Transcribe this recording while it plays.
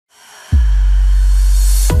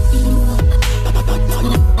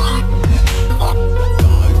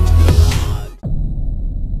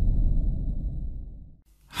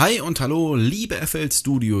Hi und hallo, liebe FL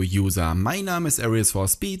Studio User, mein Name ist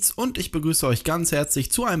VST und ich begrüße euch ganz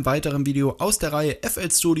herzlich zu einem weiteren Video aus der Reihe FL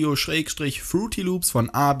Studio Fruity Loops von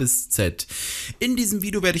A bis Z. In diesem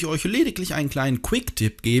Video werde ich euch lediglich einen kleinen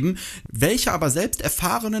Quick-Tipp geben, welcher aber selbst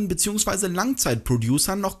erfahrenen bzw.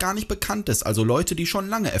 Langzeit-Producern noch gar nicht bekannt ist, also Leute, die schon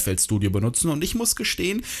lange FL Studio benutzen, und ich muss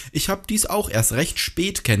gestehen, ich habe dies auch erst recht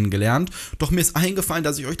spät kennengelernt, doch mir ist eingefallen,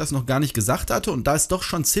 dass ich euch das noch gar nicht gesagt hatte, und da es doch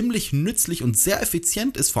schon ziemlich nützlich und sehr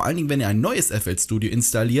effizient ist, vor allen Dingen, wenn ihr ein neues FL Studio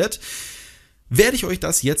installiert, werde ich euch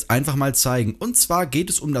das jetzt einfach mal zeigen. Und zwar geht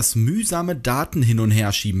es um das mühsame Daten hin und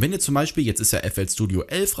her schieben. Wenn ihr zum Beispiel, jetzt ist ja FL Studio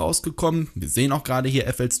 11 rausgekommen, wir sehen auch gerade hier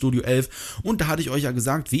FL Studio 11, und da hatte ich euch ja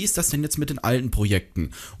gesagt, wie ist das denn jetzt mit den alten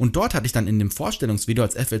Projekten? Und dort hatte ich dann in dem Vorstellungsvideo,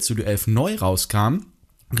 als FL Studio 11 neu rauskam,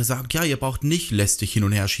 gesagt, ja, ihr braucht nicht lästig hin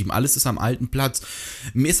und her schieben, alles ist am alten Platz.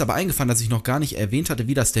 Mir ist aber eingefallen, dass ich noch gar nicht erwähnt hatte,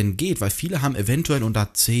 wie das denn geht, weil viele haben eventuell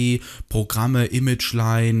unter C Programme,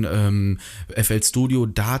 Imageline, FL Studio,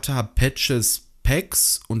 Data, Patches,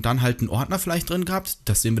 Packs und dann halt einen Ordner vielleicht drin gehabt.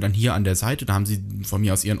 Das sehen wir dann hier an der Seite. Da haben sie von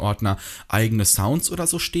mir aus ihren Ordner eigene Sounds oder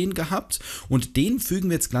so stehen gehabt. Und den fügen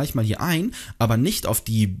wir jetzt gleich mal hier ein, aber nicht auf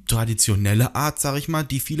die traditionelle Art, sage ich mal,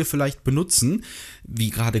 die viele vielleicht benutzen, wie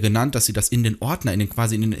gerade genannt, dass sie das in den Ordner,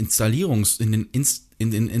 quasi in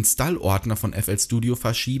den Install-Ordner von FL Studio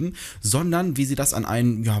verschieben, sondern wie sie das an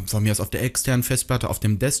einen, ja, von mir aus auf der externen Festplatte, auf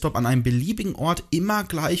dem Desktop, an einem beliebigen Ort immer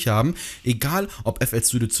gleich haben, egal ob FL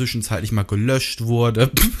Studio zwischenzeitlich mal gelöscht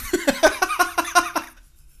wurde.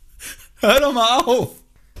 Hör doch mal auf!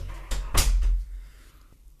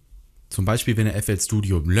 Zum Beispiel, wenn ihr FL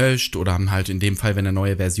Studio löscht oder halt in dem Fall, wenn eine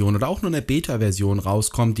neue Version oder auch nur eine Beta-Version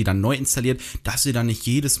rauskommt, die dann neu installiert, dass ihr dann nicht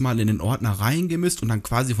jedes Mal in den Ordner reingehen müsst und dann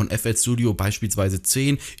quasi von FL Studio beispielsweise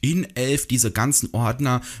 10 in 11 diese ganzen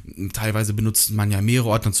Ordner, teilweise benutzt man ja mehrere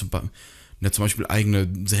Ordner zum Beispiel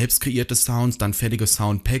eigene selbst kreierte Sounds, dann fertige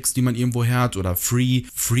Soundpacks, die man irgendwo hört, oder Free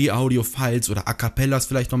Audio Files oder A Cappellas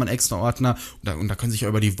vielleicht nochmal ein extra Ordner, und da können sich ja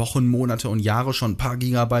über die Wochen, Monate und Jahre schon ein paar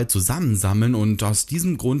Gigabyte zusammensammeln, und aus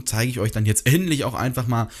diesem Grund zeige ich euch dann jetzt endlich auch einfach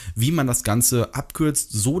mal, wie man das Ganze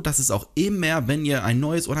abkürzt, so dass es auch immer, wenn ihr ein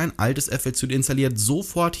neues oder ein altes FL Studio installiert,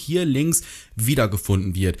 sofort hier links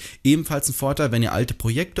wiedergefunden wird. Ebenfalls ein Vorteil, wenn ihr alte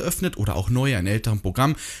Projekte öffnet oder auch neue, ein älteren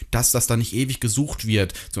Programm, dass das dann nicht ewig gesucht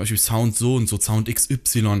wird, zum Beispiel Sound so und so, Sound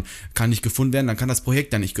XY kann nicht gefunden werden, dann kann das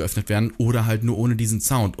Projekt dann nicht geöffnet werden oder halt nur ohne diesen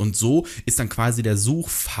Sound. Und so ist dann quasi der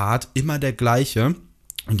Suchpfad immer der gleiche.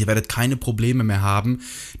 Und ihr werdet keine Probleme mehr haben,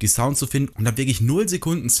 die Sounds zu finden. Und dann wirklich 0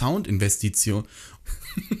 Sekunden Soundinvestition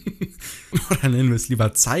oder nennen wir es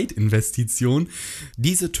lieber Zeitinvestition,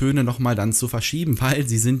 diese Töne nochmal dann zu verschieben, weil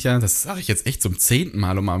sie sind ja, das sage ich jetzt echt zum 10.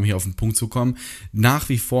 Mal, um mal hier auf den Punkt zu kommen, nach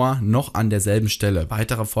wie vor noch an derselben Stelle.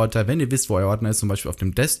 Weiterer Vorteil, wenn ihr wisst, wo euer Ordner ist, zum Beispiel auf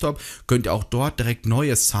dem Desktop, könnt ihr auch dort direkt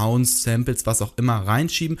neue Sounds, Samples, was auch immer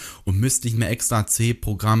reinschieben und müsst nicht mehr extra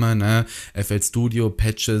C-Programme, FL Studio,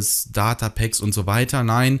 Patches, Data Packs und so weiter.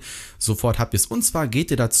 Nein, sofort habt ihr es. Und zwar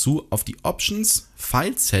geht ihr dazu auf die Options,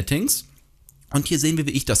 File Settings. Und hier sehen wir,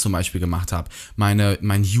 wie ich das zum Beispiel gemacht habe.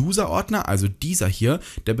 Mein User-Ordner, also dieser hier,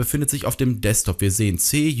 der befindet sich auf dem Desktop. Wir sehen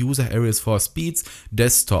C, User Areas for Speeds,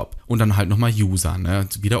 Desktop und dann halt nochmal User,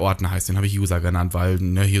 wie der Ordner heißt. Den habe ich User genannt, weil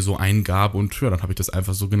hier so Eingabe, und ja, dann habe ich das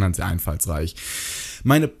einfach so genannt, sehr einfallsreich.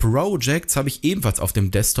 Meine Projects habe ich ebenfalls auf dem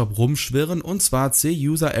Desktop rumschwirren, und zwar C,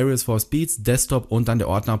 User Areas for Speeds, Desktop und dann der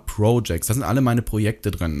Ordner Projects. Da sind alle meine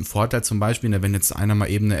Projekte drin. Ein Vorteil zum Beispiel, wenn jetzt einer mal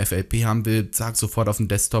eben eine FLP haben will, zack, sofort auf dem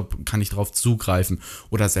Desktop kann ich drauf zugreifen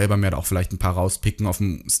oder selber mir da auch vielleicht ein paar rauspicken, auf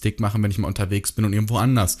dem Stick machen, wenn ich mal unterwegs bin und irgendwo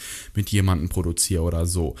anders mit jemandem produziere oder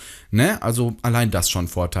so. Also allein das schon ein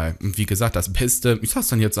Vorteil. Und wie gesagt, das Beste, ich sag's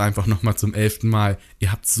dann jetzt einfach nochmal zum 11. Mal,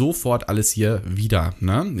 ihr habt sofort alles hier wieder,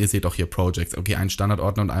 Ihr seht auch hier Projects, okay, ein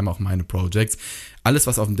Standardordner und einmal auch meine Projects. Alles,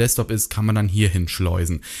 was auf dem Desktop ist, kann man dann hier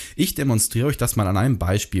hinschleusen. Ich demonstriere euch das mal an einem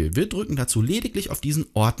Beispiel. Wir drücken dazu lediglich auf diesen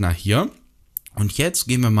Ordner hier. Und jetzt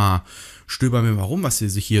gehen wir mal, stöbern wir mal rum, was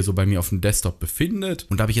sich hier so bei mir auf dem Desktop befindet.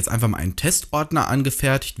 Und da habe ich jetzt einfach mal einen Testordner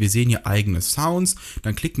angefertigt. Wir sehen hier eigene Sounds.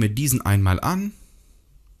 Dann klicken wir diesen einmal an.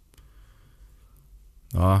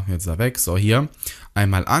 So, jetzt ist er weg. So, hier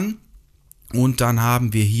einmal an. Und dann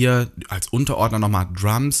haben wir hier als Unterordner nochmal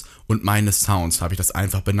Drums und meine Sounds, habe ich das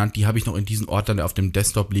einfach benannt. Die habe ich noch in diesen Ordner, der auf dem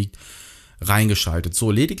Desktop liegt, reingeschaltet. So,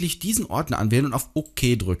 lediglich diesen Ordner anwählen und auf OK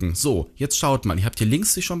drücken. So, jetzt schaut mal, ihr habt hier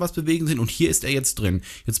links sich schon was bewegen sehen und hier ist er jetzt drin.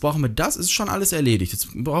 Jetzt brauchen wir das, ist schon alles erledigt. Jetzt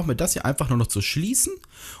brauchen wir das hier einfach nur noch zu schließen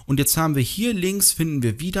und jetzt haben wir hier links, finden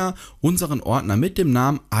wir wieder unseren Ordner mit dem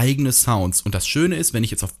Namen eigene Sounds. Und das Schöne ist, wenn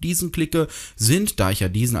ich jetzt auf diesen klicke, da ich ja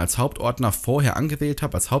diesen als Hauptordner vorher angewählt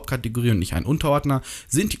habe, als Hauptkategorie und nicht einen Unterordner,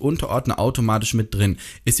 sind die Unterordner automatisch mit drin.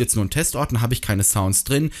 Ist jetzt nur ein Testordner, habe ich keine Sounds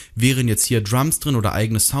drin. Wären jetzt hier Drums drin oder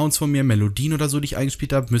eigene Sounds von mir, Melodien oder so, die ich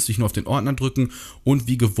eingespielt habe, müsste ich nur auf den Ordner drücken und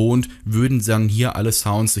wie gewohnt würden dann hier alle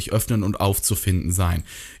Sounds sich öffnen und aufzufinden sein.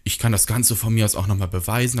 Ich kann das Ganze von mir aus auch nochmal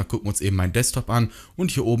beweisen, da gucken wir uns eben meinen Desktop an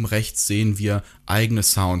und hier oben rechts sehen wir eigene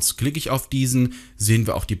Sounds. Klicke ich auf diesen, sehen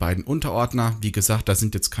wir auch die beiden Unterordner. Wie gesagt, da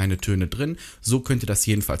sind jetzt keine Töne drin. So könnt ihr das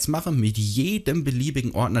jedenfalls machen mit jedem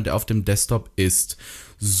beliebigen Ordner, der auf dem Desktop ist.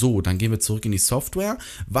 So, dann gehen wir zurück in die Software.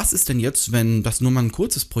 Was ist denn jetzt, wenn das nur mal ein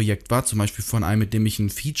kurzes Projekt war, zum Beispiel von einem, mit dem ich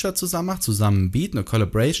ein Feature zusammen mache, zusammen ein Beat, eine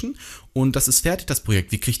Collaboration und das ist fertig, das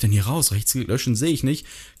Projekt. Wie kriege ich denn hier raus? Rechtsklick löschen sehe ich nicht.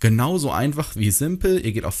 Genauso einfach wie simpel.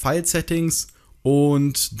 Ihr geht auf File Settings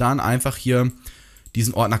und dann einfach hier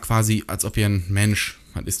diesen Ordner quasi, als ob ihr ein Mensch,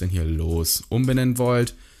 was ist denn hier los, umbenennen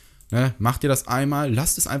wollt. Ne? Macht ihr das einmal,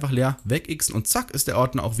 lasst es einfach leer, wegixen und zack ist der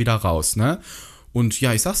Ordner auch wieder raus. Ne? Und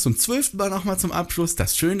ja, ich sag's zum 12. Mal nochmal zum Abschluss.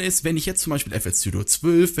 Das Schöne ist, wenn ich jetzt zum Beispiel FL Studio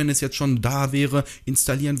 12, wenn es jetzt schon da wäre,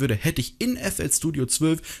 installieren würde, hätte ich in FL Studio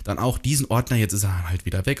 12 dann auch diesen Ordner, jetzt ist er halt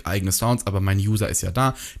wieder weg, eigene Sounds, aber mein User ist ja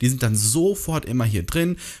da. Die sind dann sofort immer hier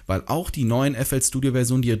drin, weil auch die neuen FL Studio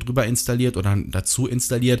Versionen, die ihr drüber installiert oder dazu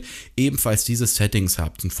installiert, ebenfalls diese Settings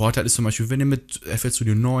habt. Ein Vorteil ist zum Beispiel, wenn ihr mit FL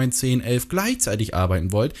Studio 9, 10, 11 gleichzeitig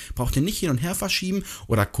arbeiten wollt, braucht ihr nicht hin und her verschieben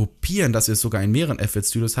oder kopieren, dass ihr es sogar in mehreren FL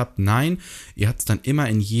Studios habt. Nein, ihr habt dann immer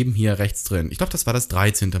in jedem hier rechts drin. Ich glaube, das war das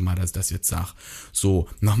 13. Mal, dass ich das jetzt sage. So,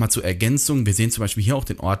 nochmal zur Ergänzung. Wir sehen zum Beispiel hier auch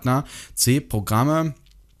den Ordner C, Programme,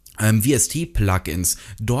 VST-Plugins.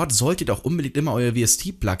 Dort solltet ihr auch unbedingt immer eure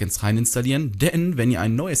VST-Plugins rein installieren, denn wenn ihr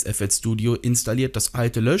ein neues FL Studio installiert, das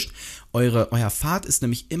alte löscht, euer Pfad ist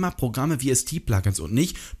nämlich immer Programme VST-Plugins und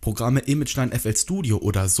nicht Programme ImageLine FL Studio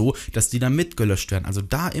oder so, dass die dann mitgelöscht werden. Also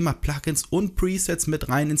da immer Plugins und Presets mit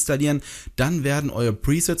rein installieren, dann werden eure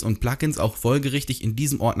Presets und Plugins auch folgerichtig in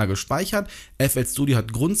diesem Ordner gespeichert. FL Studio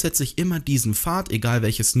hat grundsätzlich immer diesen Pfad, egal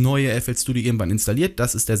welches neue FL Studio irgendwann installiert,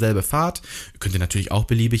 das ist derselbe Pfad. Könnt ihr natürlich auch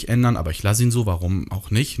beliebig ändern, aber ich lasse ihn so, warum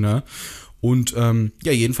auch nicht, ne? Und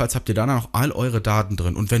ja, jedenfalls habt ihr dann auch all eure Daten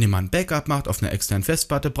drin. Und wenn ihr mal ein Backup macht auf einer externen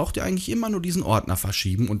Festplatte, braucht ihr eigentlich immer nur diesen Ordner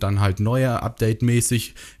verschieben und dann halt neue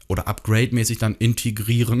Update-mäßig oder Upgrade-mäßig dann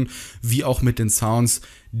integrieren, wie auch mit den Sounds,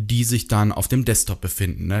 die sich dann auf dem Desktop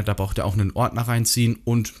befinden, ne? Da braucht ihr auch einen Ordner reinziehen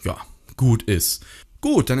und ja, gut ist.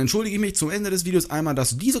 Gut, dann entschuldige ich mich zum Ende des Videos einmal,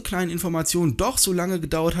 dass diese kleine Information doch so lange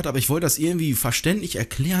gedauert hat, aber ich wollte das irgendwie verständlich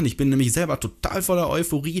erklären. Ich bin nämlich selber total voller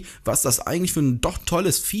Euphorie, was das eigentlich für ein doch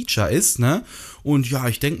tolles Feature ist, ne? Und ja,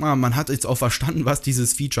 ich denke mal, man hat jetzt auch verstanden, was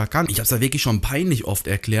dieses Feature kann. Ich habe es ja wirklich schon peinlich oft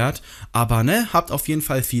erklärt, aber ne, habt auf jeden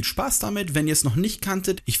Fall viel Spaß damit. Wenn ihr es noch nicht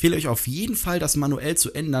kanntet, ich empfehle euch auf jeden Fall, das manuell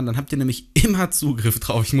zu ändern, dann habt ihr nämlich immer Zugriff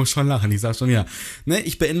drauf. Ich muss schon lachen, ich sag schon ja. Ne,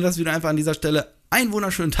 ich beende das Video einfach an dieser Stelle. Einen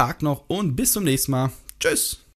wunderschönen Tag noch und bis zum nächsten Mal. Tschüss.